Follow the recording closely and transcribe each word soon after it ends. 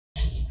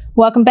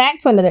Welcome back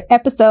to another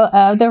episode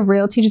of The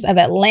Real Teachers of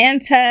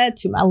Atlanta.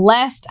 To my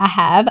left, I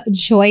have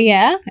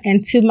Joya,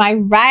 and to my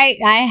right,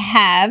 I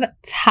have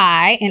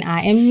Ty, and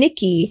I am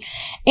Nikki.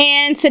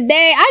 And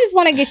today, I just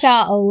want to get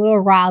y'all a little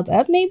riled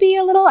up, maybe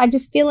a little. I'm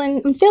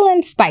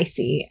feeling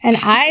spicy, and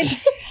I'd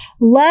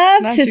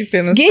love to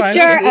get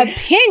your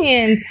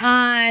opinions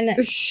on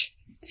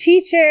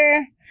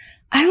teacher.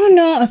 I don't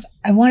know if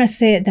I want to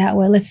say it that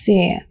way. Let's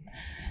see.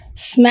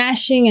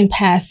 Smashing and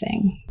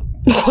passing.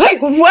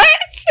 Wait, what?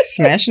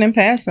 Smashing and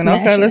passing.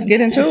 Okay, let's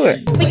get into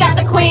it. We got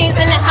the queens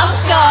in the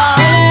house, y'all.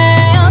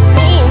 Real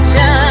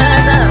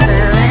teachers of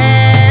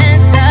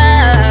Atlanta.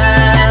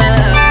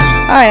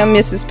 Hi, I'm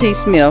Mrs. P.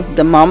 Smith,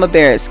 the Mama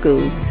Barrett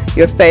School,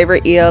 your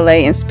favorite ELA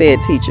and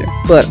SPED teacher,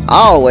 but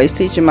always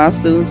teaching my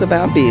students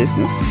about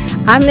business.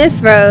 I'm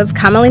Miss Rose,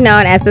 commonly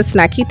known as the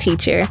snarky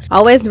teacher,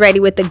 always ready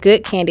with the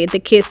good candy. The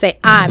kids say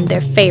I'm their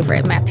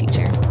favorite math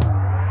teacher.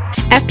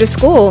 After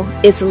school,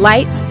 it's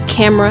lights,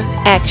 camera,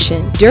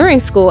 action. During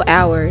school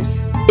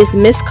hours, it's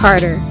Miss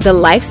Carter, the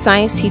life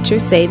science teacher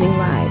saving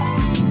lives.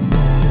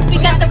 We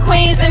got the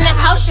queens in the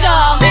house,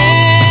 y'all.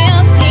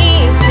 Real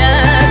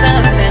teachers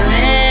of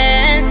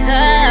Atlanta.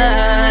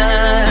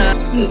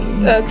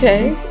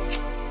 Okay.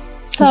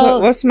 So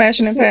what's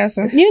smashing and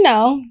passing? You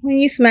know, when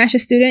you smash a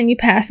student, you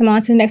pass them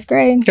on to the next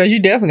grade. Because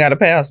you definitely got to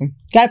pass them.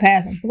 Got to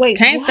pass them. Wait,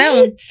 can't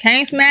fail them.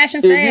 Can't smash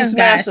and fail. If you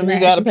smash them, you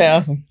got to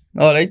pass them.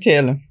 Oh, they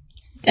telling.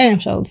 Damn,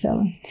 show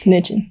telling.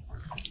 Snitching.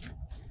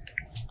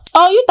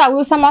 Oh, you thought we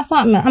was talking about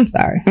something? I'm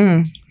sorry.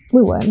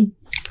 We wasn't.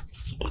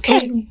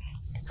 Okay.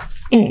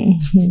 I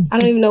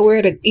don't even know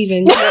where to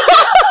even go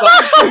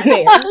from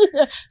there.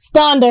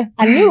 Stunned her.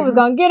 I knew it was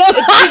going to get up.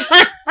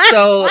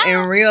 So,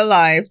 in real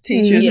life,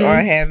 teachers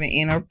are having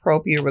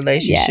inappropriate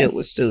relationship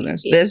with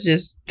students. That's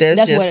just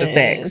the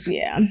facts.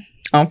 Yeah.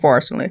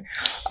 Unfortunately.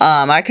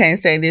 I can't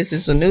say this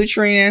is a new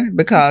trend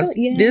because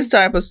this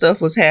type of stuff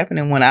was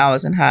happening when I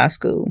was in high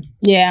school.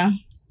 Yeah.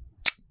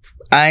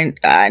 I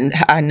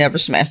never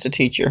smashed a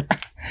teacher,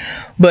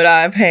 but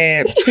I've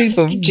had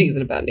people.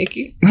 Jeezing about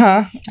Nikki.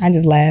 Huh? I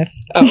just laughed.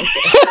 Oh, okay.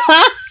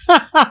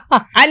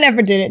 I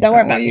never did it. Don't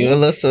worry about me. You're a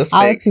little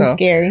suspect. I was too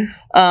scary.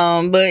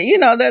 But you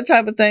know, that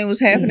type of thing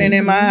was happening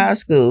in my high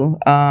school.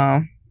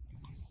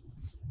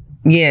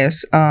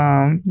 Yes.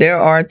 There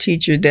are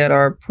teachers that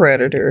are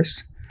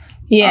predators.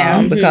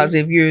 Yeah. Because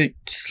if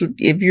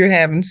you're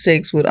having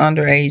sex with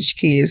underage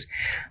kids,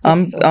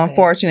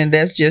 unfortunately,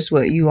 that's just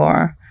what you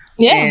are.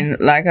 Yeah. And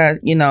like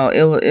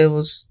it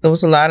was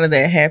a lot of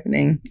that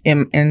happening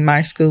in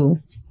my school.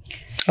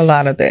 A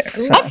lot of that.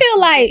 So. I feel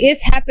like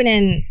it's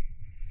happening.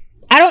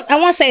 I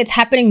want to say it's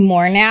happening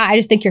more now. I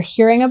just think you're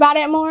hearing about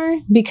it more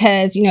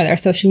because,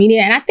 there's social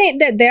media. And I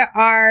think that there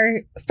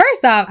are,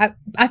 first off,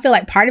 I feel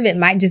like part of it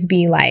might just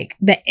be like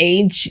the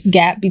age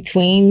gap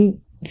between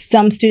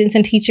some students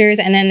and teachers.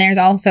 And then there's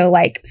also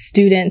like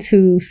students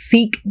who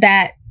seek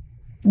that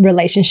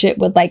relationship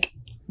with like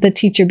the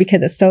teacher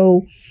because it's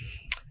so,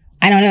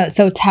 I don't know, it's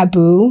so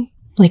taboo.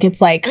 Like,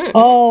 it's like,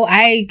 oh,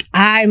 I'm,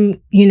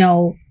 you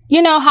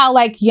know how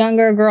like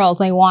younger girls,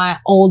 they want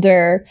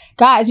older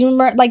guys. You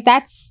remember like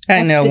I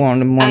never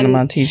wanted one of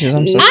my teachers.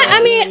 I'm so sorry.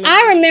 I mean,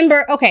 I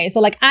remember, okay, so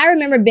like I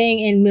remember being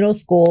in middle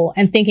school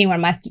and thinking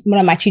one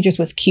of my teachers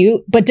was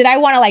cute, but did I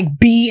want to like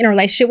be in a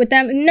relationship with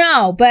them?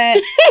 No, but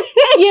like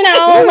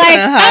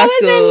I was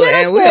in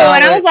middle school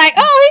and I was like,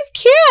 oh, he's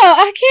cute.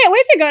 I can't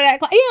wait to go to that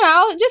class,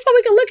 just so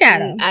we can look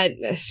at him.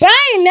 But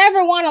I ain't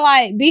never want to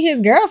like be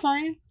his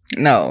girlfriend.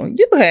 No,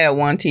 you had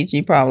one teacher,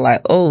 you probably like,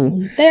 oh,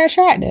 they're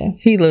attractive.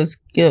 He looks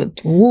good.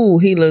 Woo,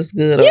 he looks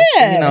good. Or,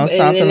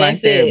 something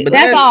like that. But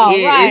that's all.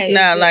 Right. It's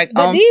not like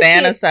I'm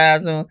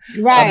fantasizing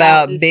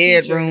about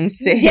bedroom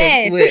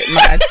sex with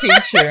my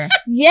teacher.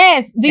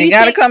 Yes. You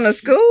gotta come to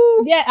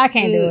school? Yeah, I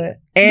can't do it.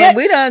 And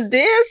we done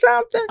did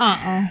something?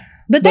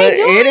 But they do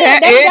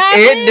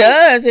it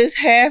does.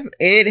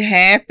 It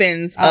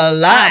happens a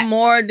lot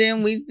more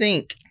than we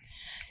think.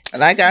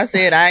 Like I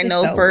said, I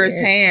know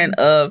firsthand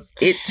of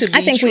it to be true.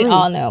 I think we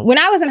all know. When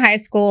I was in high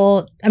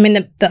school, I mean,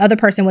 the other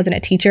person wasn't a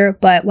teacher,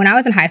 but when I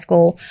was in high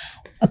school,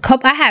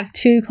 I have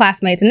two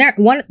classmates, and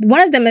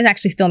one of them is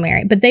actually still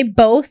married, but they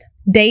both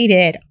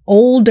dated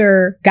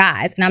older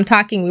guys. And I'm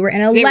talking, we were in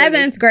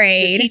 11th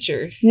grade. The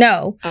teachers?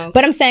 No. Oh, okay.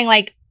 But I'm saying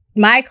like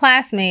my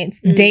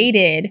classmates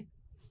dated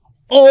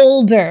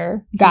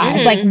older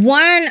guys. Like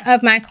one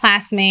of my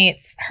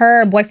classmates,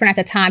 her boyfriend at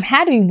the time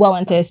had to be well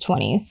into his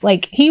 20s.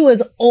 Like he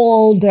was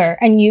older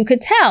and you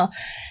could tell.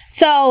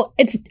 So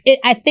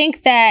I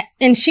think that,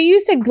 and she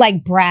used to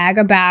like brag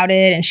about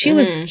it and she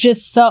was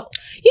just so,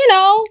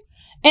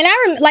 and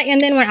and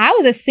then when I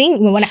was a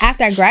senior,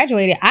 after I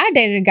graduated, I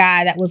dated a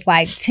guy that was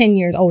like 10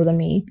 years older than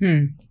me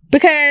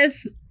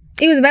because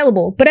he was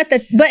available. But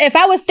if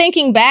I was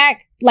thinking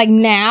back, like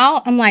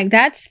now, I'm like,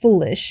 that's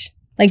foolish.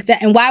 Like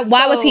that, and why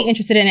was he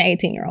interested in an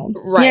 18-year-old?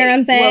 Right. You know what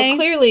I'm saying? Well,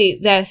 clearly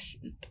that's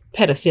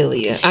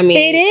pedophilia. I mean,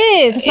 it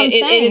is. That's what I'm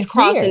saying. It is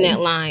crossing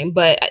that line.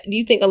 But do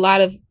you think a lot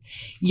of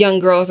young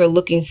girls are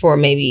looking for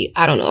maybe,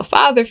 I don't know, a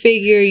father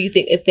figure? You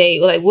think if they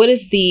what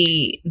is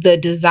the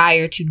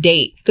desire to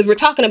date? Because we're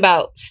talking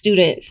about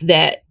students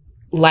that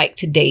like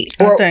to date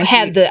or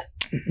have the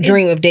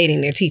dream of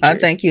dating their teachers? I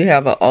think you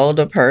have an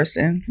older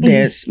person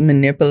that's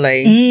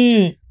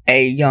manipulating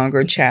a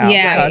younger child.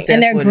 Yeah, because that's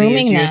and they're what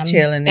grooming it is. them.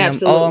 You're telling them,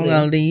 oh, I'm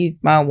going to leave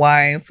my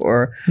wife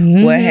or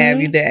what have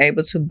you. They're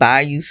able to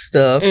buy you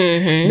stuff.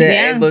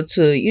 They're able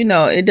to,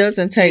 it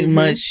doesn't take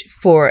much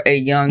for a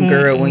young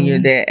girl when you're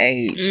that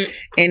age.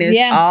 And it's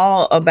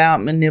all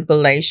about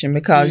manipulation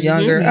because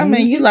younger, I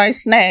mean, you like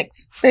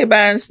snacks. They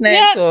buying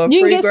snacks or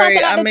you free can get grade.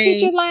 something at the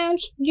teacher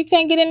lounge. You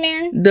can't get in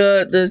there.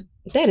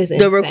 That is insane.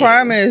 The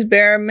requirement is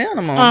bare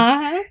minimum.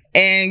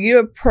 And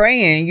you're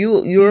praying.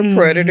 You're a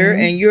predator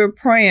and you're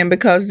praying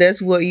because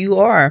that's what you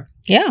are.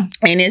 Yeah.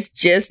 And it's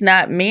just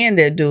not men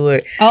that do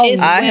it.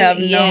 I have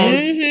known,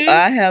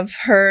 I have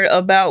heard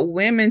about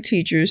women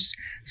teachers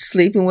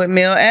sleeping with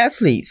male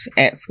athletes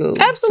at school.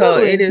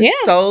 Absolutely. So it is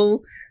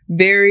so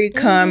very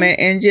common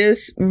and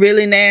just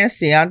really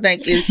nasty. I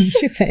think it's it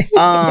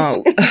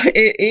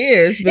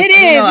is. But, it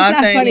is.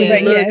 I think funny, but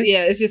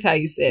it's just how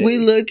you said it. We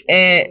look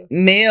at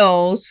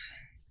males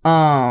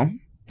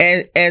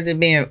as it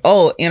being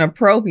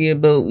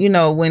inappropriate, but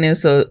when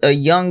it's a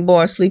young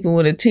boy sleeping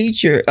with a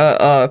teacher,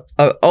 a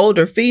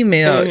older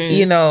female,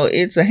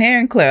 it's a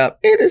hand clap.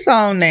 It is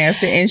all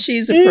nasty, and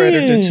she's a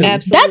predator too.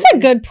 Absolutely. That's a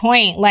good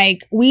point.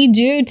 Like, we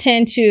do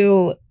tend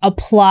to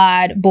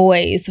applaud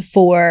boys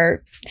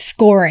for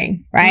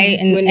scoring, right?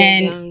 When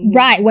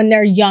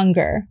they're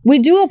younger, we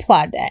do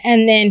applaud that.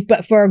 And then,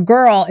 but for a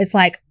girl, it's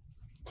like,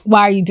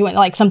 why are you doing,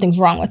 like, something's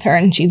wrong with her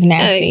and she's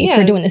nasty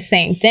for doing the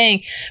same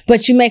thing.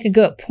 But you make a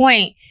good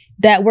point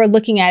that we're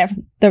looking at it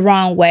the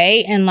wrong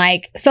way. And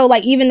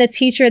even the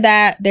teacher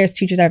there's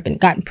teachers that have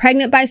gotten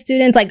pregnant by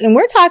students, and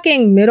we're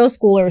talking middle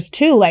schoolers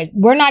too. Like,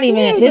 we're not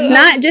even, it's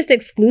not just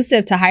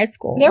exclusive to high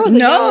school. There was a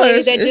young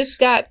lady that just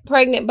got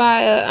pregnant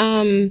by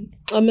a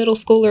middle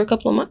schooler a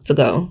couple of months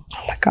ago.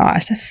 Oh my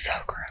gosh, that's so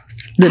gross.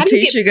 The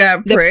teacher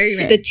got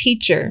pregnant. The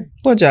teacher.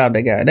 What job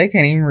they got? They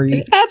can't even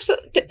read.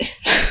 Absolutely.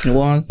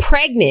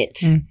 Pregnant.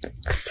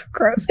 So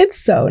gross.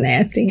 It's so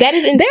nasty. That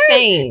is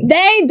insane.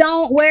 They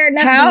don't wear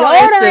enough How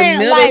deodorant. is the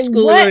middle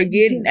schooler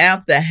getting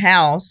out the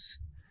house?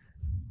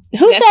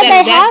 Who said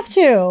they have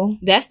to?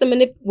 That's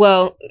the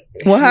Well,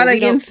 how they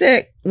getting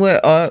sick?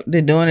 Well,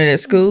 they're doing it at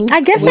school.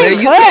 I guess they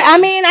could. I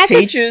mean, I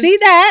could see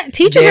that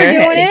teachers are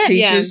doing it.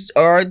 Teachers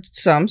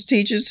some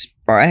teachers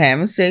are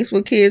having sex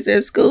with kids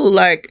at school.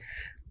 Like,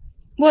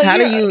 well,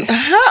 what is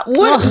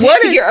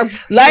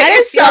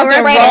it's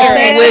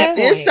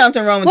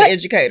something wrong with the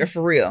educator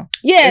for real.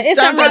 Yeah,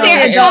 it's something wrong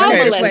with the child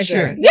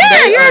molester.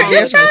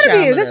 It's child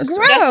abuse. It's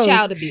gross. That's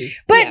child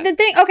abuse. But the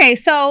thing, okay,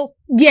 so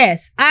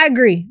yes, I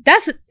agree.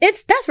 That's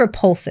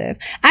repulsive.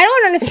 I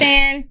don't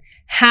understand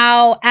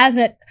how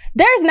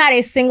there's not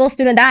a single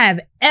student that I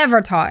have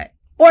ever taught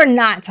or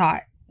not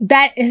taught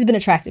that has been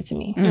attractive to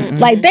me.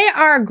 Like, they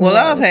are gross.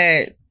 Well, I've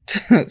had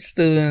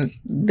students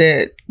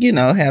that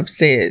have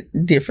said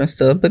different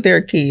stuff, but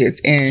they're kids,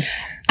 and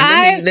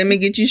let me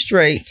get you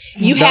straight.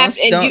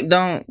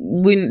 Don't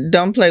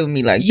play with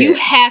me like that. You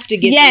have to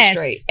get you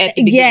straight at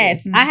the beginning.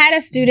 Yes, I had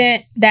a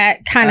student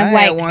that kind of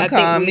had one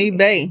call me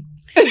bae.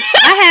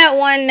 I had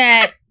one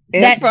that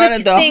in that front took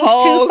of the things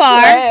whole too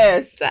far.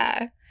 class.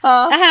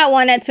 I had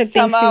one that took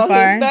things too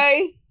far.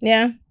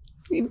 Yeah.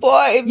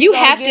 Boy, if you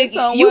have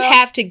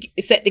to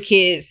set the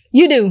kids.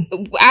 You do.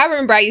 I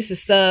remember I used to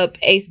sub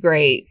 8th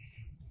grade,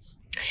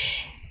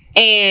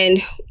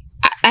 and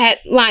I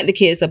had lined the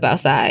kids up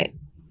outside,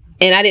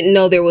 and I didn't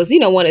know there was,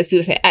 one of the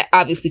students had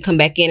obviously come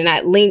back in, and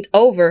I leaned.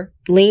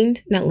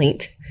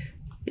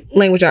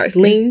 Language arts,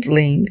 leaned.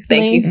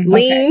 Thank you.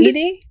 Leaned.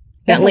 Okay.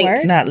 Not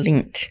linked. Not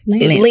linked.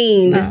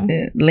 Leaned.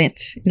 Lint.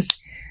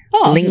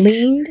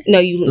 Leaned. No,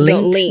 you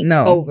don't lean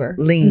over.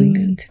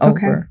 Leaned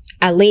over.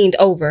 I leaned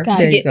over to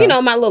get,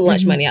 my little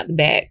lunch money out the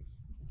bag.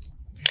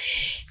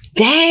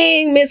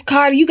 Dang, Miss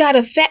Carter, you got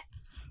a fat...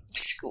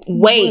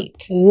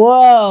 Wait.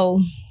 Whoa.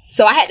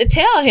 So I had to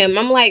tell him,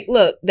 I'm like,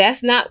 look,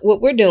 that's not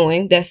what we're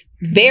doing. That's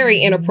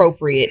very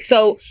inappropriate.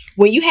 So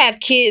when you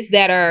have kids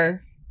that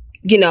are,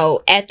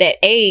 at that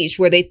age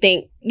where they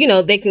think,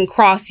 they can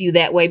cross you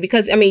that way,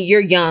 because,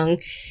 you're young.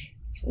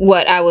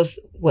 I was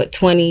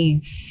 20...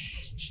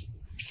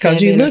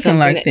 Because you're looking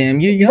like them.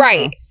 You're young.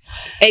 Right.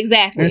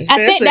 Exactly.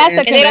 I think that's the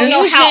and they don't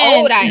know how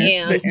old I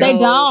am. They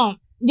don't.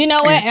 You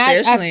know what?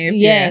 Especially if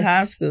you're in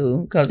high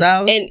school. Because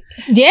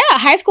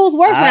high school's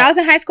worse. When I was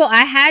in high school,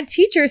 I had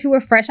teachers who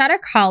were fresh out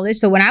of college.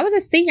 So when I was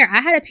a senior,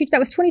 I had a teacher that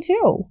was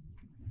 22.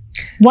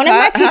 One of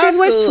my teachers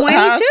was 22.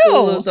 High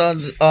schoolers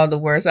are the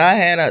worst.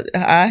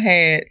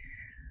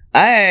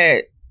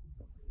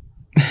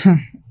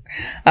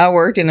 I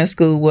worked in a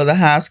school where the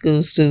high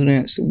school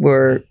students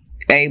were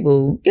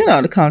able,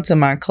 to come to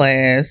my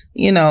class.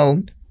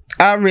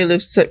 I really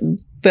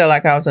felt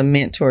like I was a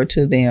mentor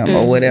to them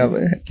or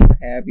whatever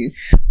have you.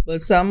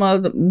 But some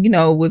of them,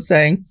 would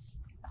say,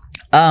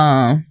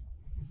 try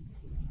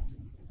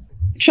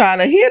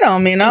to hit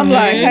on me. And I'm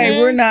like, hey,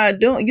 we're not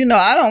doing,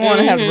 I don't want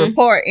to have to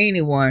report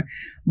anyone.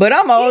 But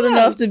I'm old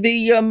enough to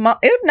be your mom.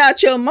 If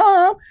not your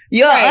mom,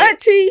 your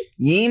auntie.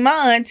 You ain't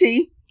my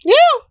auntie. Yeah.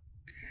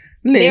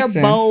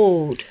 Listen, they're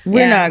bold.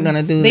 We're not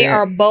gonna do that. They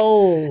are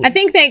bold. I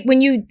think that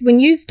when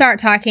you start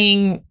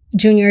talking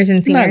juniors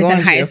and seniors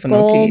in high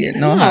school,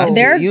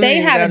 they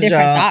have a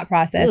different thought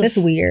process. It's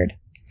weird.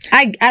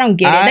 I don't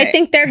get it. They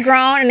think they're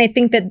grown and they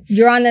think that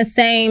you're on the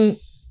same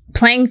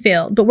playing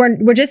field, but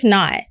we're just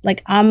not.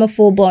 Like, I'm a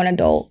full blown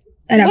adult,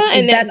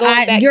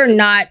 and you're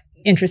not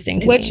interesting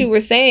to me. What you were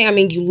saying, I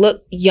mean, you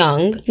look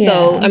young,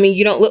 so I mean,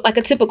 you don't look like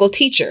a typical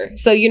teacher.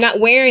 So you're not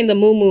wearing the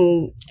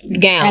muumuu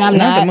gown, and I'm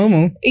not the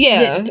muumuu.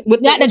 Yeah,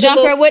 with the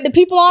jumper with the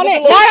people on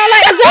it. Why don't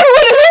like the jumper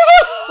with the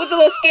people with the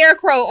little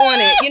scarecrow on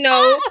it? You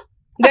know,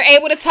 they're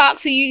able to talk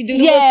to you, do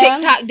the little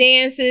TikTok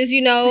dances.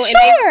 You know,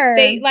 and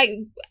they like.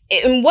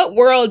 In what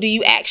world do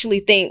you actually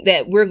think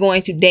that we're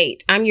going to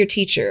date? I'm your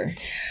teacher.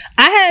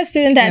 I had a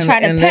student that tried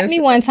to pet me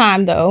one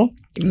time, though,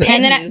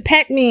 and then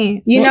pet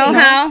me. You know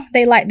how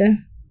they like to,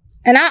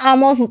 and I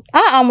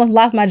almost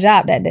lost my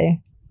job that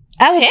day.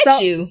 I was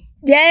pet you.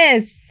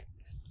 Yes.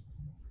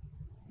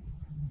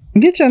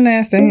 Get your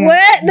nasty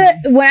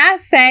hands. When I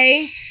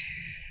say,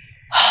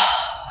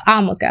 I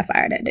almost got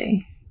fired that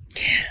day.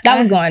 That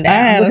was going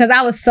down because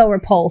I was so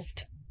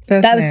repulsed.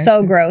 That was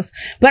so gross.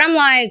 But I'm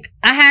like,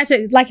 I had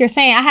to, like you're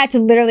saying, I had to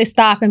literally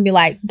stop and be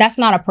like, that's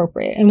not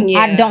appropriate.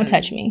 And don't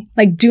touch me.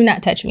 Like, do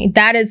not touch me.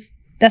 That's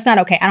not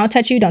okay. I don't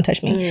touch you. Don't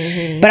touch me.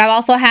 Mm-hmm. But I've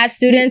also had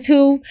students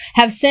who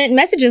have sent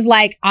messages.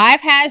 Like, I've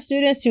had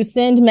students who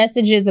send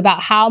messages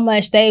about how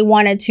much they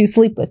wanted to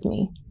sleep with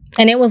me.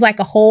 And it was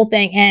like a whole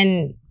thing.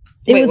 And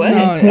it was gross.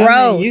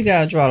 I mean, you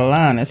gotta draw the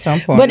line at some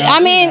point. But now,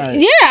 I mean,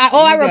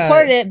 I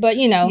reported it, but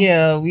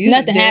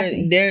nothing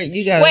happened.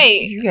 You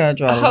gotta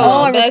draw the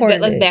line.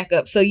 Let's back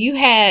up. So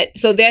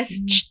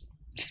that's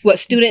what,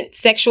 student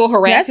sexual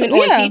harassment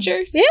on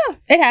teachers? Yeah,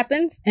 it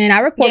happens, and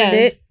I reported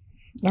it.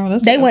 Oh,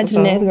 they went to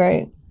the next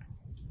grade.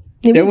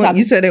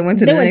 You said they went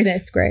to the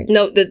next grade.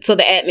 No, so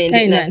the admin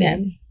did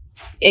nothing.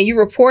 And you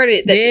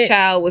reported that the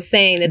child was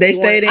saying that they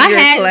stayed in your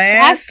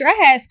class? I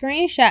had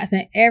screenshots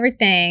and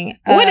everything.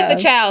 What did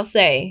the child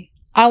say?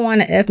 I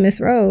want to F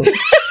Miss Rhodes.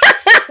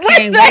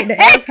 Can't wait to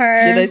F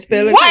her. Did they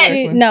spell it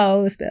correctly?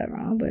 No, it was spelled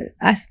wrong. But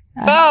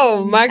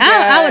oh my God.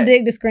 I would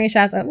dig the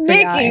screenshots up.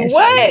 Vicky,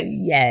 what?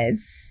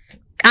 Yes.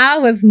 I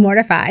was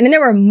mortified. And then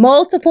there were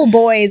multiple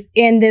boys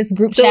in this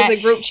group chat. It was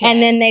a group chat.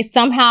 And then they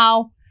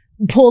somehow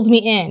pulled me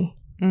in.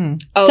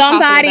 Oh,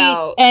 somebody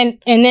and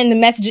then the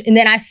message, and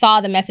then I saw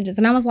the messages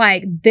and I was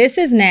like, this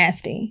is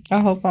nasty.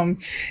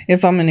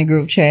 If I'm in a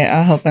group chat,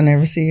 I hope I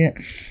never see it.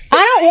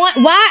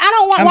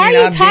 Why are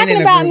you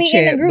talking about me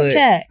in the group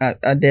chat?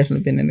 I've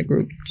definitely been in the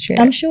group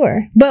chat. I'm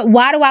sure. But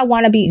why do I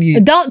want to be,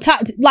 don't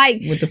talk, like,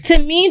 to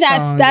me,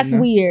 that's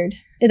weird.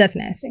 That's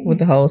nasty. With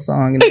the whole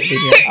song in the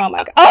video. Oh my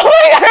God.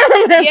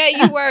 I remember. Yeah,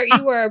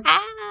 you were.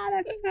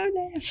 That's so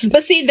nasty.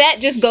 But see, that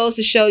just goes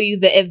to show you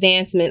the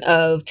advancement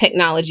of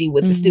technology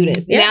with the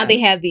students. Yeah. Now they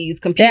have these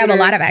computers. They have a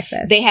lot of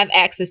access. They have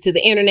access to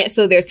the internet.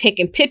 So they're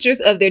taking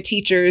pictures of their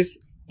teachers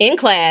in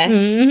class,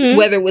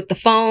 whether with the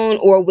phone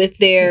or with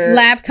their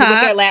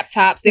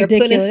laptops. They're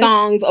putting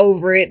songs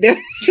over it. They're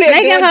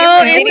making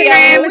whole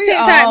Instagram and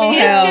TikTok.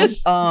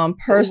 It's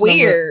just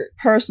weird.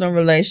 Personal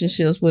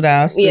relationships with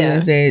our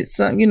students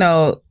that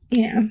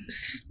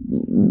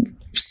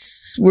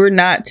we're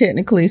not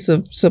technically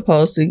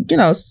supposed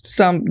to,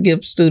 some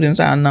give students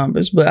our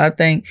numbers, but I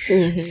think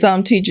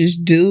some teachers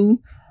do.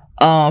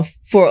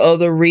 For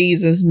other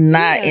reasons,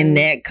 not in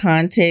that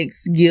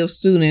context, give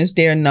students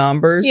their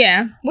numbers.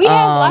 Yeah. We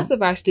have lots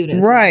of our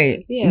students. Right.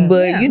 Yeah.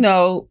 But,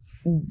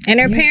 and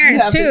their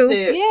parents too.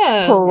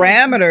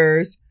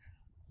 Parameters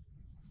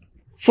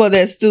for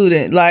that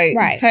student. Like,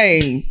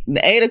 hey,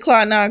 8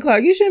 o'clock, 9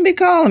 o'clock, you shouldn't be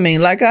calling me.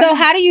 Like, so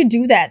how do you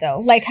do that though?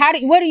 Like, how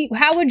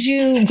would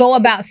you go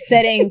about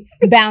setting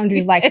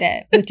boundaries like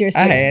that with your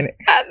student? I had it.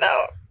 I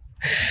know.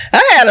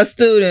 I had a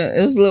student.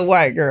 It was a little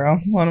white girl.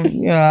 One of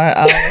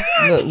I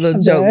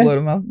little joke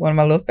with one of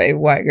my little favorite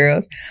white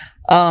girls.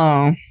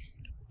 And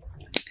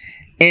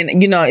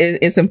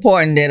it's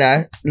important that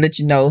I let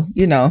you know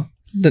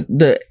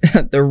the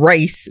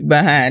race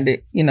behind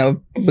it.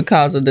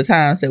 Because of the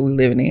times that we're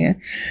living in.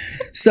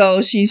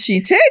 So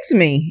she texts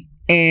me,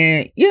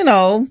 and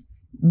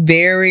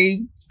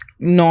very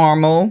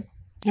normal.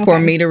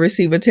 For me to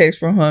receive a text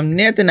from him,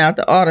 nothing out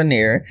the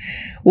ordinary.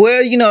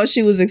 Well,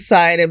 she was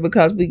excited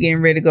because we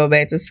getting ready to go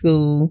back to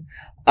school.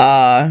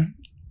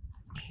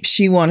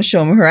 She want to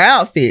show me her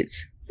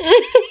outfits.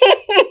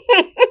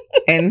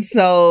 And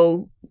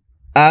so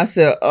I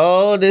said,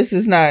 oh, this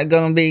is not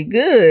going to be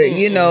good.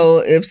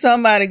 If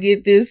somebody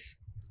get this,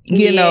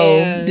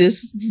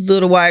 this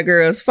little white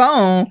girl's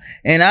phone,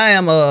 and I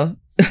am a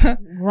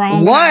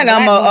one,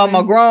 I'm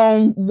a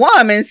grown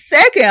woman.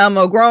 Second, I'm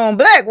a grown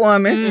black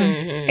woman,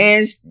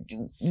 and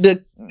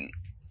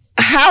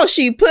how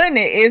she putting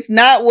it is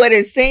not what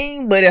it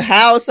seemed, but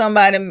how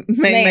somebody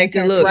may make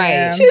it look.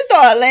 Right. She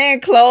started laying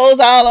clothes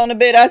all on the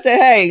bed. I said,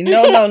 "Hey,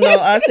 no."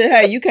 I said,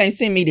 "Hey, you can't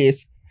send me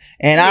this."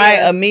 And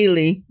I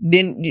immediately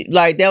didn't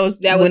like that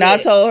was when I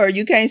told her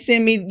you can't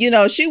send me.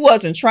 She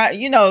wasn't trying.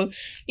 She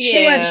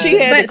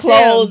had the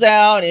clothes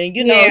out, and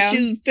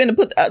she was finna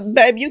put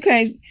baby. You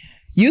can't.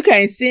 You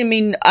can't send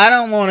me. I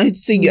don't want to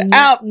see your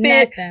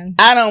outfit. Nothing.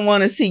 I don't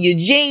want to see your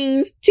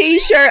jeans,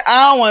 t-shirt.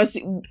 I don't want to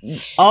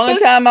see. Only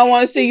time I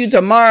want to see you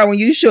tomorrow when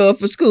you show up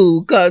for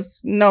school.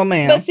 Cause no,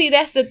 ma'am. But see,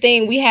 that's the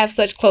thing. We have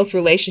such close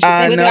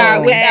relationships with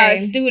our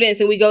students,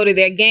 and we go to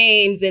their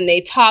games and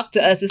they talk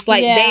to us. It's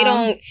like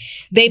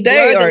they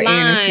blur the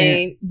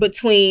line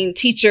between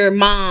teacher,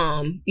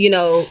 mom. You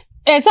know.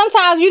 And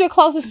sometimes you're the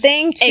closest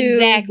thing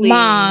to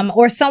mom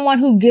or someone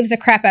who gives a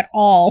crap at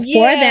all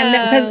for them.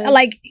 Because,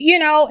 like, you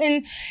know,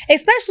 and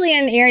especially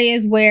in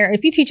areas where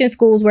if you teach in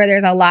schools where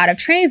there's a lot of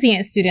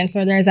transient students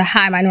or there's a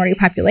high minority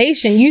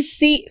population, you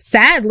see,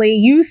 sadly,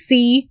 you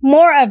see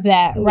more of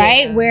that,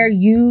 right? Where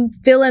you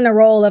fill in the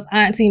role of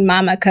auntie,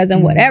 mama,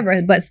 cousin,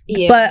 whatever. But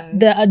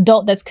the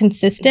adult that's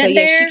consistent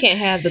there. She can't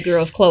have the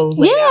girl's clothes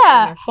laid out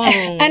on her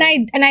phone.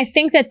 And I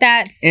think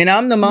that's... And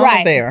I'm the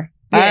mama bear.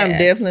 Yes. I am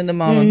definitely the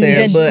mama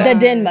bear, but the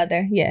den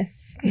mother,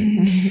 yes.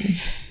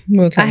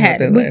 We'll talk about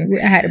that later.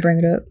 I had to bring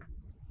it up.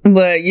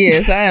 But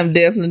yes, I am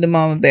definitely the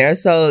mama bear.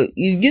 So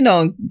you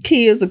know,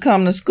 kids are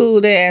coming to school,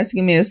 they're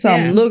asking me if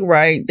something look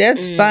right.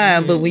 That's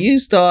fine, but when you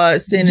start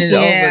sending it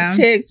over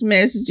text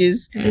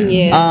messages,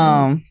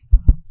 that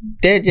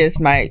just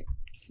might.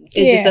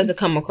 It just doesn't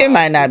come across. It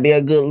might not be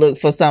a good look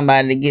for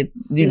somebody to get.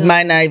 You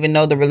might not even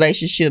know the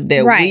relationship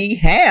that we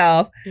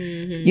have,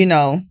 you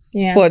know,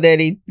 for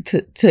that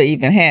to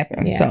even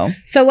happen.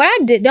 So what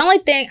I did, the only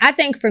thing I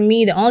think for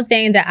me, the only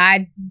thing that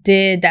I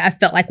did that I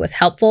felt like was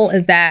helpful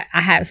is that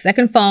I have a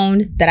second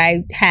phone that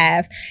I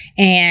have,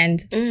 and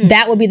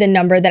that would be the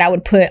number that I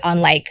would put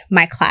on like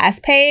my class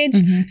page.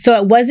 So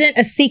it wasn't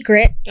a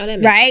secret,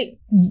 right?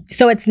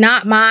 So it's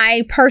not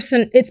my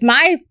it's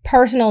my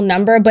personal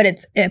number, but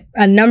it's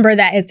a number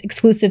that is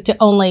exclusive to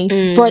only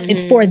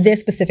it's for this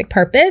specific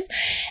purpose.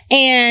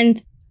 And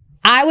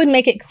I would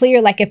make it clear,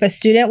 like if a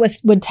student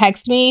would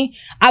text me,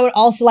 I would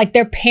also like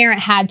their parent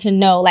had to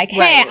know, like,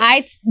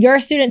 hey, your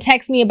student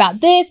texted me about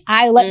this.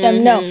 I let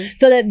them know,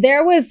 so that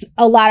there was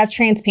a lot of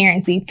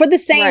transparency for the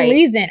same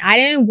reason. I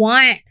didn't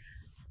want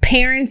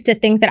parents to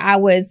think that I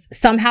was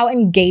somehow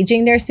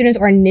engaging their students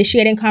or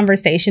initiating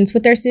conversations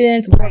with their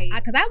students.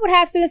 Because I would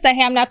have students say,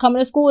 hey, I'm not coming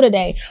to school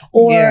today.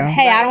 Or,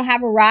 hey, I don't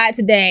have a ride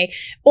today.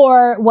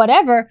 Or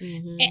whatever.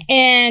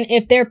 And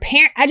if their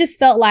parent, I just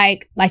felt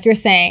like you're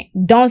saying,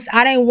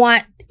 I didn't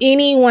want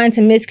anyone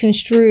to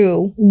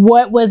misconstrue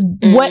what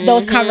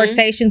those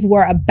conversations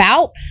were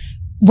about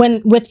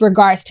with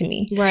regards to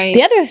me.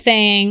 The other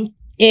thing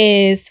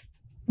is,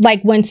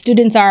 like when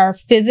students are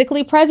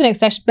physically present,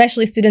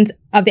 especially students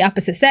of the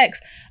opposite sex,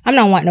 I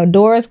don't want no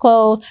doors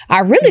closed.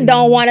 I really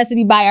don't want us to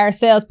be by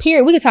ourselves,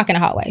 period. We could talk in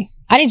the hallway.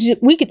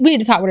 We need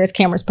to talk where there's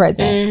cameras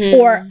present.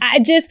 Or I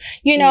just,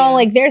 you know,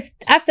 like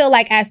I feel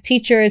like as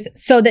teachers,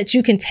 so that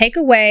you can take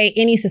away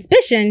any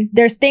suspicion,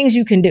 there's things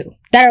you can do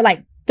that are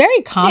like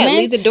very common.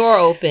 Leave the door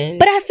open.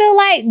 But I feel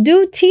like,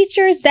 do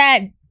teachers that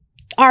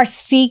are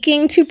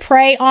seeking to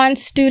prey on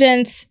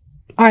students,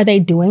 are they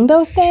doing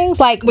those things?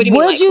 Like, would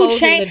you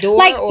change the door?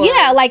 Like,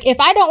 like if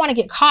I don't want to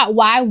get caught,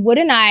 why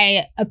wouldn't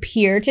I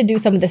appear to do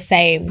some of the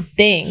same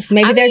things?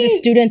 Maybe there's a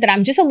student that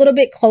I'm just a little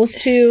bit close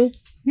to.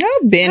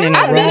 I've been in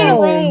a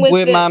room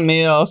with my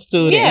male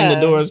student and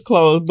the door is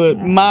closed, but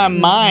my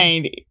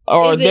mind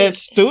or that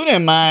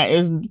student mind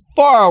is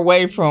far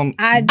away from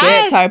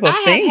that type of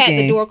thinking. I have had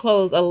the door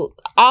closed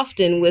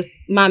often with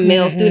my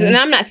male students, and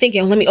I'm not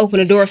thinking, let me open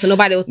the door so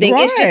nobody will think.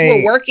 It's just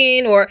we're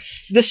working, or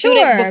the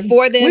student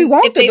before them. We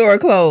want the door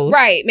closed.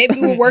 Right. Maybe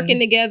we were working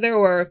together,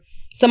 or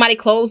somebody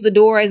closed the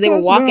door as they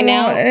were walking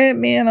out.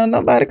 Man, or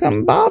nobody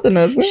come bothering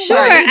us.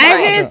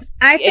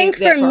 I think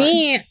for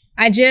me,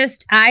 I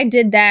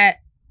did that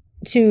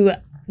to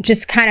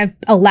just kind of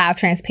allow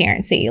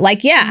transparency.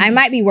 Like, I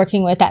might be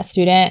working with that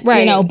student,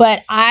 you know,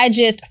 but I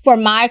just, for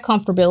my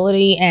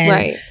comfortability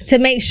and to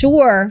make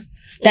sure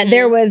that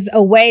there was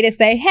a way to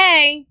say,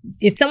 hey,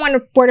 if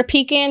someone were to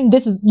peek in,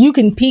 you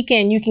can peek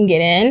in, you can get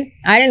in.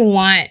 I didn't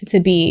want to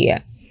be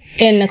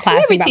in the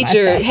classroom. Every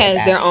teacher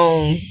has their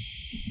own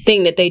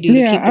thing that they do to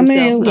keep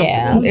themselves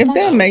comfortable. If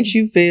that makes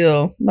you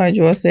feel, like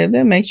Joy said, if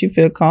that makes you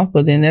feel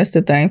comfortable, then that's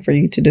the thing for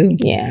you to do.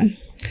 Yeah.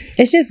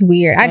 It's just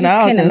weird. I just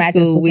can't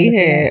imagine. School,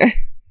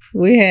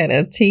 we had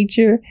a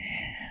teacher.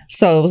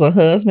 So it was a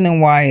husband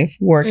and wife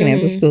working at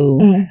the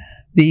school.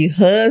 The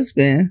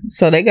husband,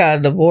 so they got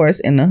a divorce,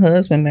 and the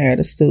husband married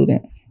a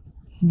student.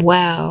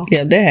 Wow.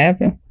 Yeah, that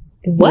happened.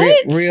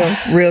 What?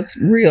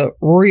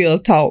 Real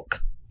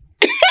talk.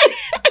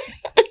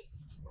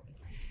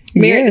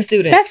 Married the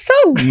student. That's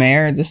so good.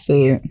 Married the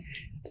student.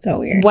 So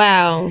weird.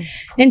 Wow.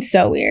 It's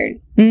so weird.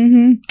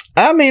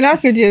 I mean, I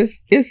could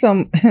just, it's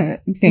some,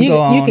 you go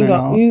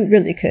on. You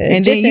really could.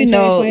 And just then, you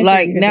know,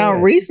 like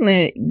now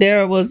recently,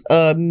 there was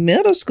a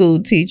middle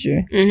school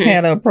teacher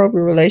had an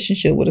appropriate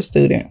relationship with a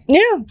student.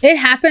 Yeah. It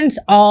happens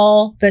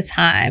all the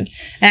time.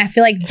 And I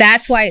feel like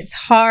that's why it's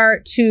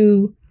hard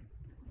to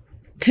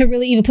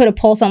really even put a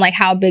pulse on like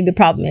how big the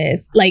problem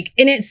is. Like,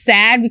 and it's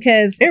sad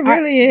because it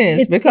really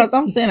is, because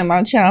I'm sending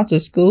my child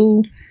to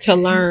school to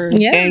learn.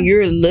 And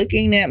you're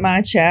looking at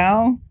my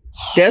child.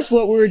 That's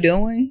what we're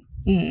doing.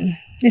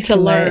 It's to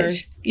learn.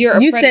 you're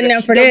a you predator. sitting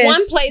there for the this.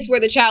 one place where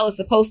the child is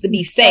supposed to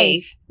be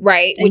safe,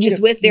 right? And Which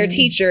is with their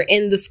teacher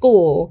in the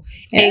school,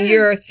 and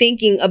you're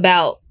thinking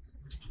about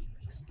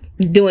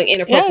doing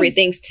inappropriate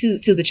things to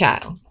the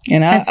child.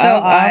 And That's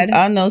so odd.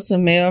 I know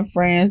some male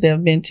friends that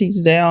have been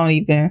teachers. They don't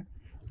even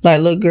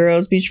like little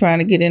girls be trying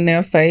to get in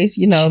their face,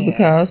 you know,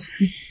 because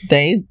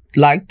they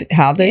like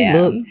how they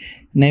look,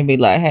 and they be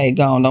like, "Hey,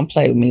 go on, don't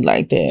play with me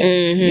like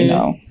that," you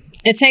know.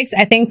 It takes,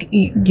 I think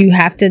you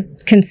have to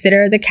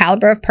consider the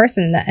caliber of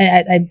person.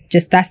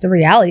 That's the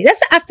reality.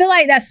 I feel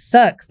like that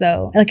sucks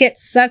though. Like it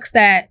sucks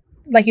that,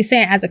 like you're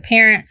saying, as a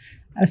parent,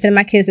 I'm sending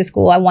my kids to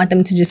school. I want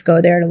them to just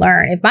go there to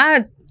learn.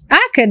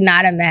 I could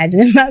not imagine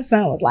if my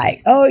son was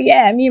like, oh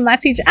yeah, me and my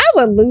teacher, I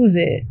would lose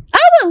it.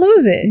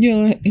 You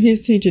know,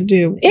 his teacher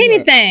did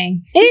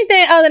anything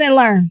other than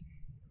learn.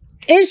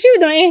 And she was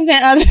doing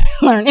anything other than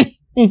learning.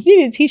 And she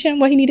did teach him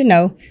what he needed to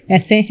know and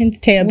send him to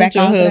tail back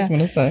on. What's your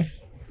husband to say?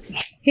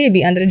 He'd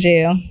be under the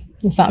jail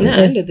or something.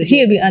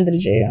 He'd be under the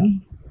jail.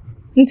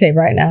 Let me tell you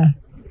right now.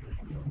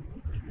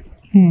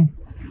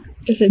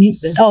 That's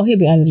interesting. Oh, he'd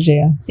be under the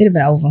jail. It'd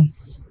have been over.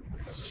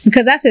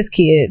 Because that's his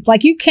kids.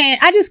 Like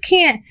I just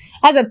can't,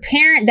 as a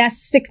parent, that's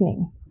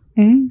sickening.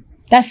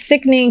 That's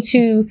sickening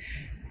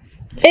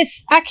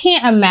I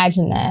can't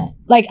imagine that.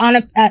 Like from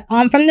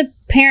the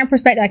parent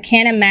perspective, I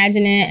can't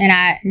imagine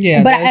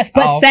it.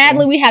 But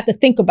sadly we have to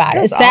think about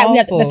it. It's sad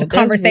that's a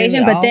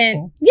conversation. That's really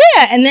awful.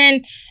 And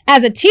then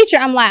as a teacher,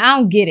 I'm like, I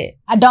don't get it.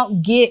 I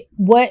don't get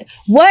what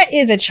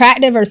is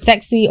attractive or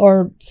sexy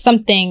or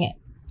something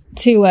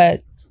to an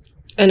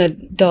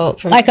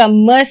adult from like a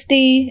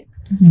musty,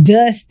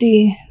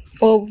 dusty,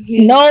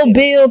 no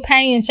bill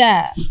paying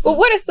child. Well,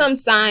 what are some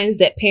signs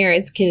that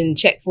parents can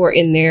check for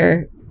in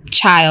their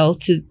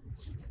child to,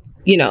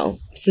 you know,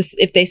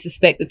 if they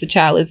suspect that the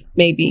child is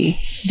maybe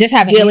just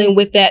dealing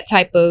with that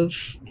type of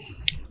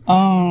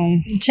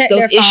check those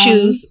their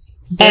issues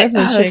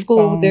at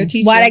school with their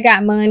teacher? Why they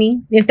got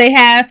money? If they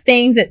have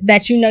things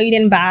that you know you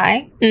didn't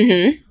buy.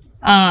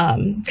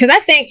 Because I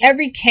think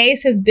every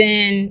case has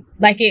been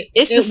like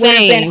it's the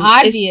same. Been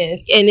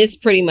obvious, and it's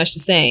pretty much the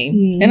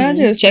same. And I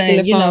just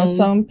think, you know,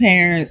 some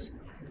parents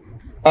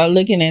are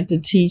looking at the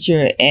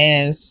teacher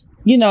as,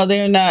 you know,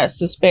 they're not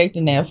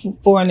suspecting that.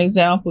 For an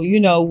example, you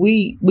know,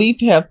 we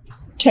have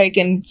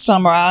taken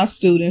some of our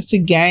students to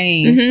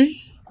games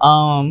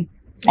on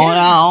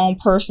our own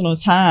personal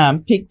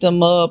time, picked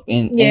them up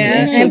and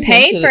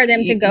paid for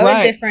them to go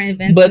to different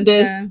events. But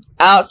this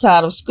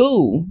outside of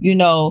school, you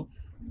know,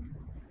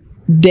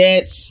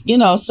 that's, you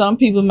know, some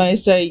people may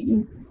say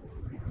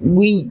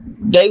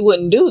they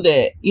wouldn't do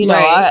that. You know,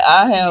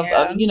 I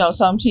have you know,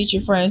 some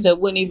teacher friends that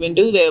wouldn't even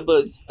do that,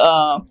 but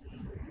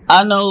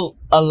I know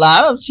a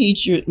lot of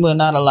teachers, well,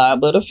 not a lot,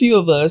 but a few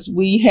of us,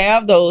 we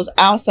have those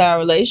outside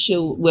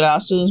relationships with our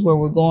students where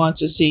we're going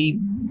to see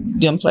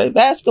them play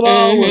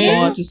basketball. We're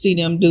going to see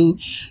them do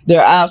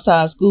their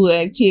outside school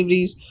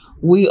activities.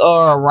 We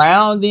are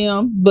around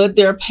them, but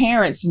their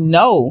parents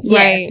know.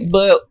 Yes.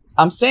 But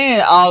I'm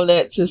saying all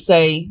that to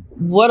say,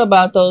 what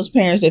about those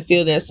parents that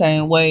feel that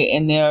same way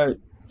and they're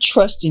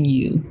trusting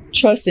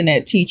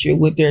that teacher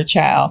with their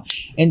child,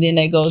 and then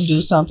they go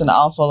do something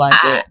awful like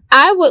that?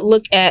 I would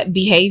look at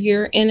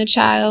behavior in a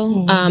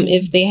child.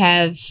 If they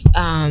have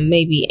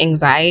maybe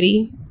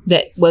anxiety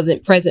that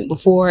wasn't present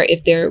before,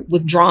 if they're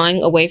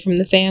withdrawing away from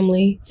the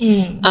family,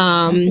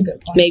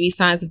 maybe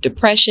signs of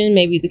depression,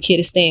 maybe the kid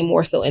is staying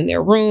more so in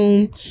their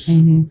room.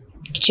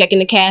 Checking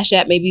the cash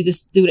app, maybe the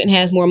student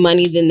has more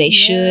money than they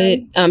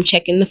should.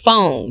 Checking the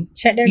phone,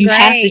 check their grades. You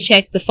have to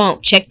check the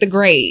phone, check the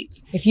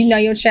grades. If you know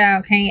your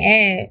child can't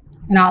add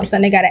and all of a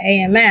sudden they got an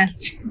A in math,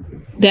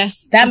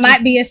 that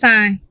might be a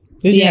sign.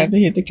 Did you have to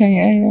hit the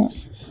can't add?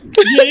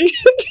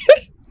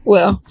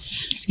 Well,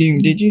 excuse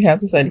me, did you have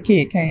to say the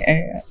kid can't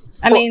add?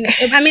 I mean,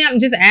 I'm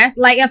just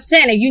asking. Like I'm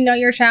saying, if you know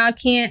your child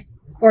can't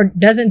or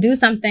doesn't do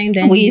something,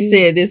 then we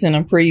said this in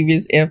a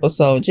previous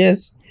episode.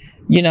 Just,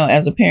 you know,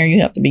 as a parent, you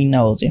have to be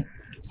nosy.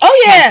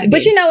 Oh yeah,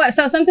 but you know what?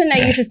 So something that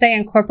I used to say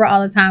in corporate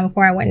all the time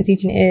before I went into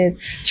teaching is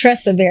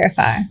trust but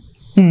verify.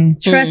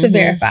 Trust but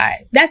verify.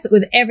 That's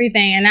with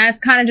everything, and that's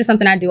kind of just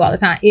something I do all the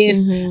time.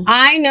 If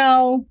I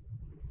know,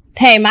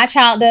 hey, my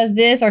child does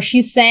this, or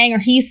she's saying, or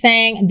he's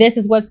saying, this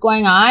is what's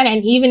going on,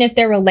 and even if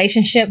their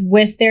relationship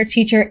with their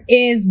teacher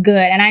is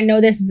good, and I know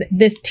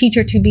this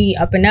teacher to be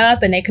up and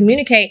up, and they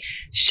communicate,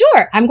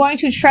 sure, I'm going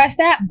to trust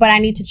that, but I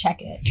need to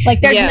check it. Like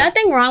there's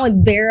nothing wrong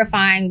with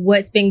verifying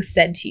what's being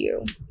said to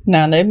you.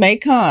 Now they may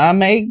I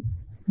may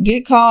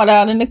get called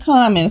out in the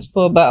comments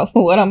for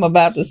what I'm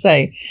about to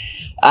say.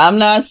 I'm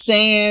not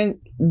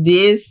saying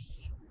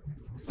this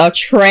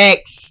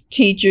attracts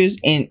teachers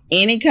in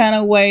any kind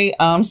of way.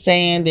 I'm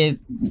saying that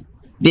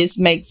this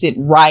makes it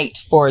right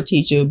for a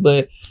teacher,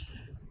 but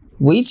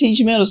we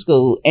teach middle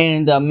school,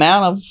 and the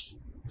amount of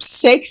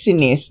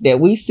sexiness that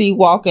we see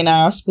walking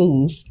our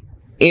schools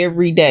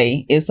every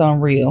day is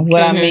unreal.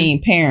 What I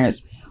mean,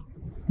 parents,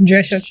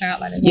 dress your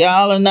child like that.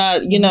 Y'all are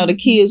not, you know, the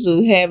kids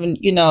who having,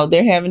 you know,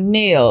 they're having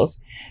nails.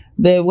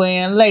 They're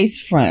wearing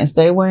lace fronts.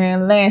 They're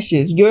wearing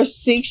lashes. Your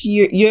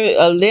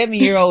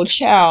 11-year-old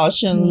child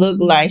shouldn't look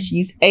like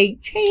she's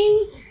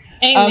 18.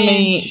 Amen. I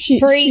mean, she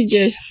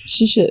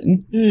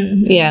shouldn't.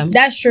 Mm-hmm. Yeah,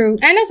 that's true.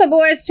 And it's the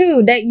boys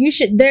too.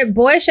 Their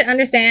boys should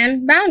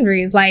understand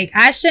boundaries. Like,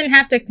 I shouldn't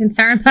have to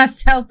concern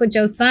myself with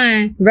your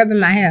son rubbing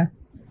my hair.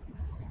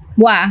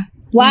 Why?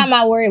 Why am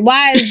I worried?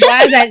 Why is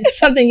that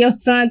something your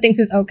son thinks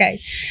is okay?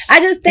 I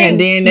just think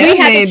and then we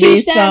have to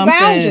teach them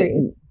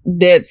boundaries.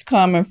 That's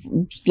coming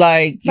from,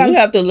 like, you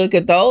have to look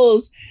at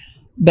those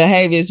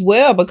behaviors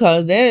well,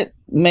 because that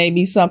may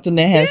be something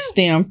that has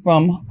stemmed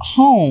from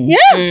home.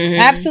 Yeah,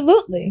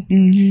 absolutely.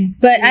 Mm-hmm.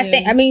 But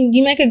I mean,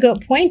 you make a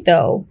good point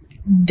though.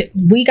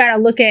 We got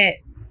to look at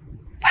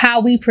how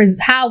we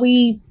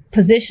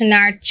position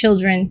our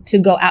children to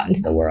go out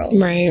into the world.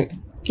 Right.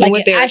 Like, and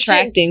what they're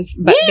attracting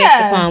based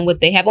upon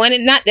what they have. Well,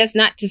 and that's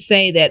not to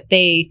say that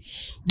they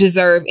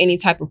deserve any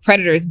type of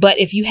predators, but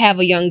if you have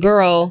a young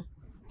girl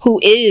who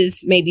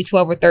is maybe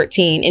 12 or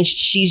 13 and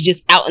she's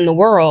just out in the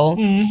world,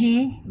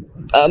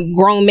 a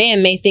grown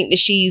man may think that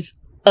she's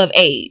of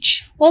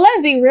age. Well,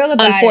 let's be real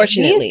about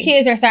Unfortunately. it. These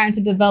kids are starting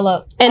to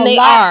develop and a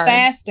lot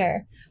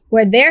faster,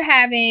 where they're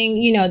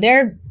having,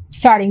 they're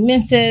starting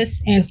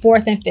menses in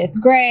 4th and 5th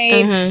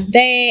grade.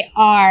 They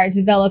are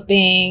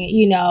developing,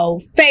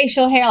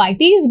 facial hair. Like,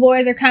 these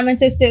boys are coming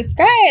to 6th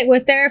grade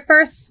with their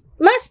first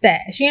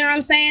mustache. You know what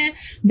I'm saying?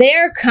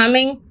 They're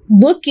coming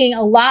looking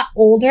a lot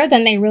older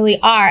than they really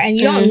are. And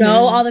you don't know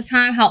all the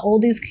time how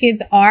old these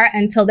kids are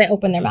until they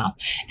open their mouth.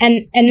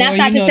 And that's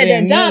not to say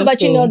they're dumb, but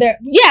they're,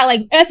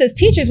 like us as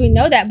teachers, we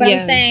know that. But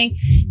I'm saying,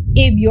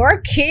 if your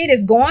kid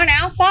is going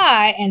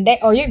outside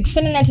or you're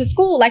sending them to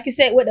school, like you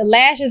said, with the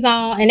lashes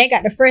on and they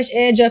got the fresh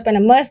edge up and a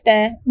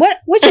mustache, what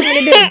you want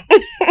to do?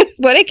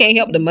 Well, they can't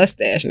help the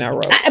mustache now, Ro.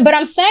 But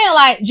I'm saying,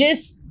 like,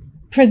 just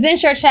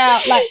present your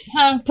child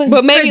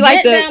but maybe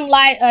like them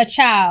like a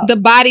child. The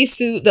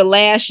bodysuit, the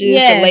lashes,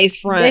 the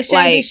lace front. They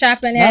shouldn't be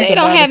shopping at. They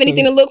don't have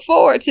anything to look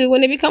forward to when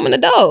they become an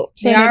adult.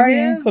 They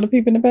already for the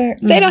people in the back.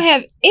 They don't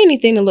have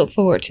anything to look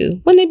forward to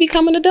when they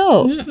become an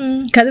adult.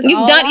 Because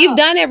you've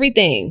done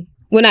everything.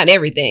 Well, not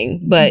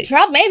everything, but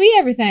maybe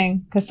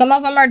everything. Because some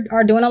of them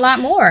are doing a lot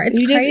more. It's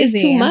crazy.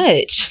 It's too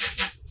much.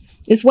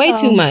 It's way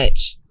too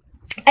much.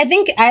 I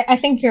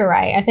think you're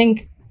right. I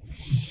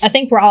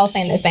think we're all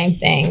saying the same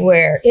thing,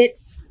 where it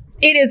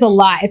is a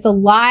lot. It's a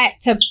lot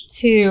to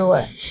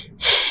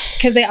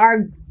because they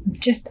are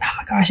just, oh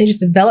my gosh, they just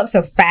develop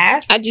so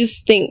fast. I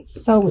just think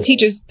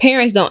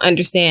parents don't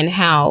understand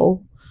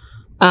how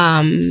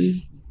can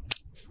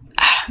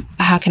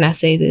I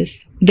say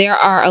this? There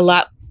are a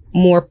lot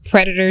more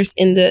predators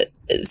in the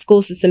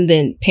school system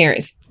than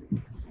parents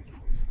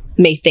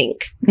may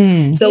think.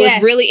 So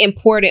it's really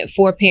important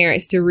for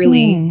parents to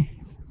really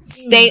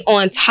stay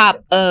on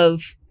top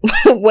of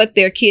what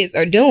their kids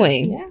are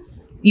doing. Yeah.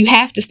 You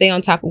have to stay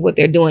on top of what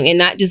they're doing and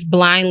not just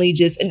blindly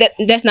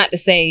that's not to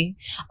say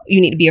you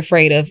need to be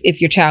afraid of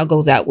if your child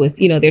goes out with,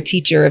 their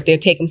teacher, if they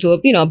take them to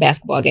a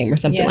basketball game or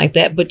something like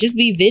that, but just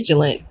be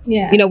vigilant.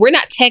 Yeah. We're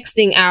not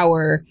texting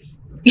our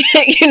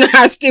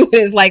our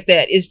students like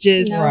that. It's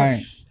just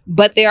right.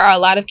 But there are a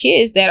lot of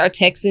kids that are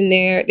texting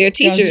their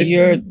teachers.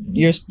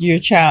 Your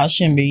child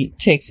shouldn't be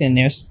texting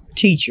their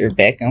teacher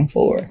back and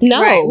forth.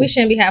 No, right. We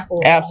shouldn't be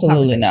having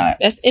absolutely not.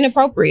 That's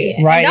inappropriate.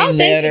 Yeah. Writing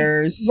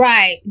letters,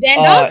 right? And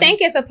don't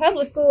think it's a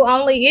public school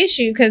only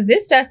issue, because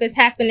this stuff is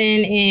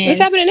happening it's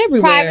happening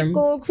everywhere. Private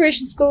school,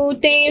 Christian school,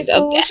 theme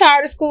school,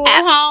 charter school,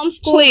 home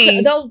school.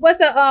 Please,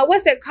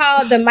 what's it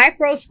called? The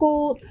micro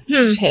school.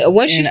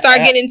 Once you start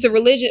getting into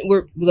religion,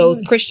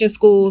 those Christian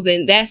schools,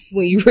 and that's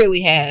when you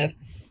really have.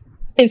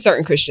 In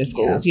certain Christian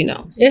schools, We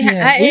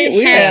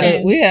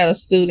had a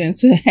student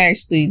to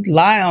actually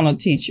lie on a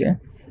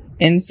teacher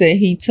and say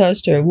he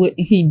touched her.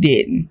 He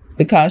didn't,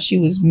 because she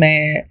was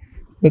mad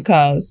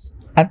because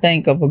I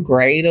think of a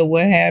grade or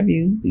what have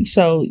you.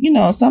 So,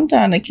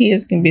 sometimes the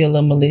kids can be a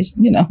little malicious,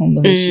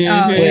 malicious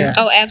as well.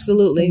 Oh,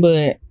 absolutely.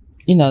 But,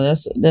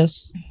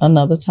 that's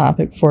another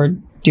topic for a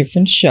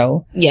different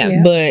show.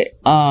 Yeah. But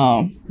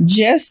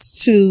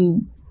just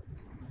to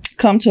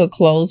come to a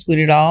close with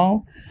it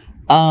all,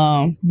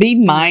 be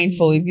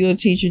mindful. If you're a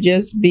teacher,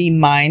 just be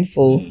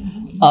mindful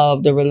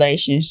of the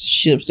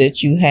relationships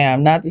that you have.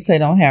 Not to say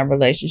don't have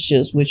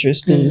relationships with your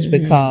students,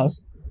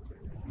 because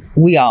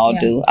we all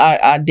do.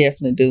 I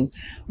definitely do.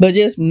 But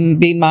just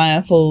be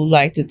mindful,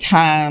 like the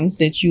times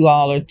that you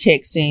all are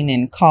texting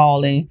and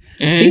calling.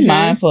 Be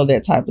mindful of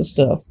that type of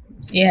stuff.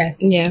 Yes.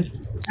 Yeah.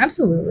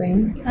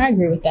 Absolutely. I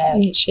agree with that.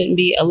 It shouldn't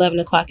be 11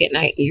 o'clock at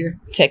night you're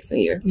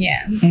texting your...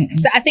 Yeah.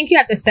 So I think you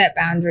have to set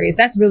boundaries.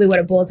 That's really what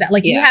it boils down.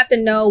 Like, you have to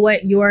know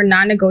what your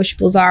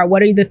non-negotiables are.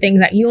 What are the things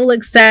that you'll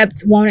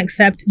accept, won't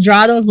accept?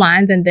 Draw those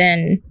lines, and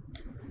then,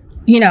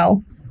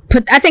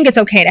 I think it's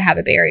okay to have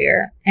a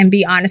barrier and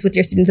be honest with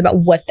your students about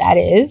what that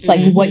is,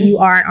 like what you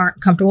are and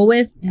aren't comfortable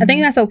with. I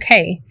think that's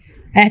okay.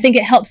 And I think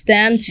it helps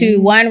them to,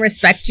 one,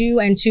 respect you,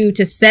 and two,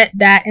 to set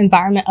that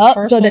environment up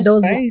personal so that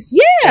those space.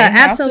 Yeah,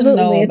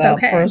 absolutely. It's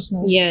okay.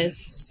 Personal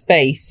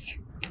space.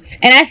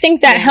 And I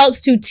think that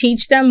helps to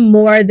teach them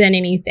more than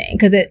anything,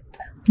 because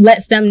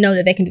lets them know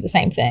that they can do the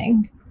same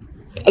thing.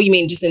 Oh, you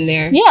mean just in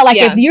there? Yeah, like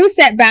if you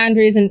set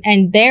boundaries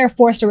and they're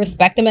forced to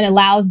respect them, it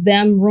allows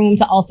them room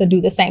to also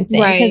do the same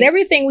thing. Because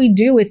everything we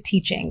do is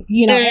teaching.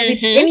 You know,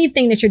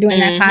 anything that you're doing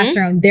in that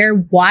classroom, they're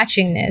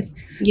watching this.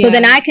 So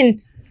then I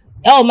can,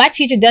 my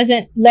teacher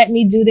doesn't let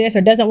me do this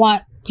or doesn't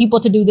want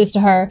people to do this to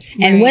her.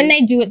 And when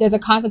they do it, there's a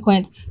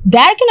consequence.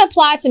 That can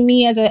apply to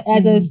me as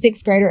a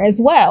sixth grader as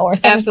well, or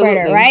seventh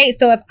grader, right?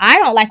 So if I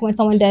don't like when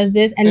someone does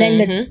this, and then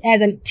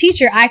as a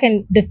teacher, I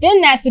can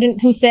defend that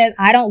student who says,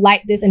 I don't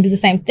like this, and do the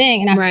same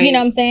thing. And you know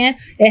what I'm saying?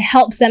 It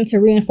helps them to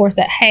reinforce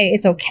that, hey,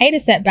 it's okay to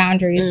set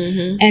boundaries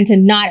and to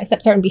not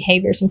accept certain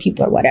behaviors from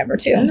people or whatever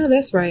too. I know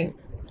that's right.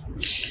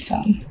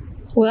 So,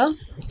 well,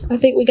 I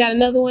think we got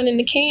another one in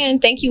the can.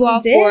 Thank you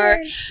all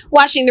for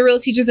watching The Real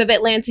Teachers of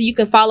Atlanta. You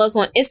can follow us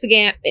on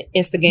Instagram,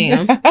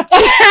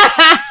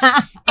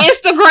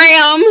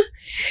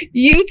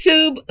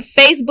 YouTube,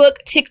 Facebook,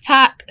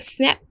 TikTok,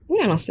 Snap.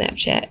 We're not on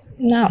Snapchat.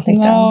 No, I don't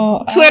think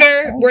so.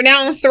 Twitter. We're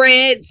now on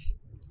Threads.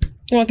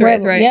 We're on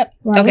Threads, right? Yep.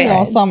 Okay. We're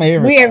on some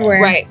everywhere. We're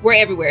everywhere. Right. We're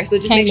everywhere. So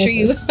just make sure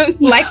you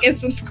like and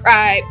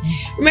subscribe.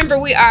 Remember,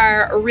 we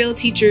are Real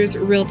Teachers,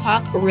 Real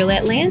Talk, Real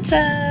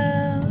Atlanta.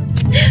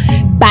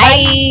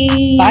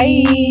 Bye.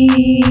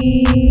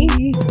 Bye.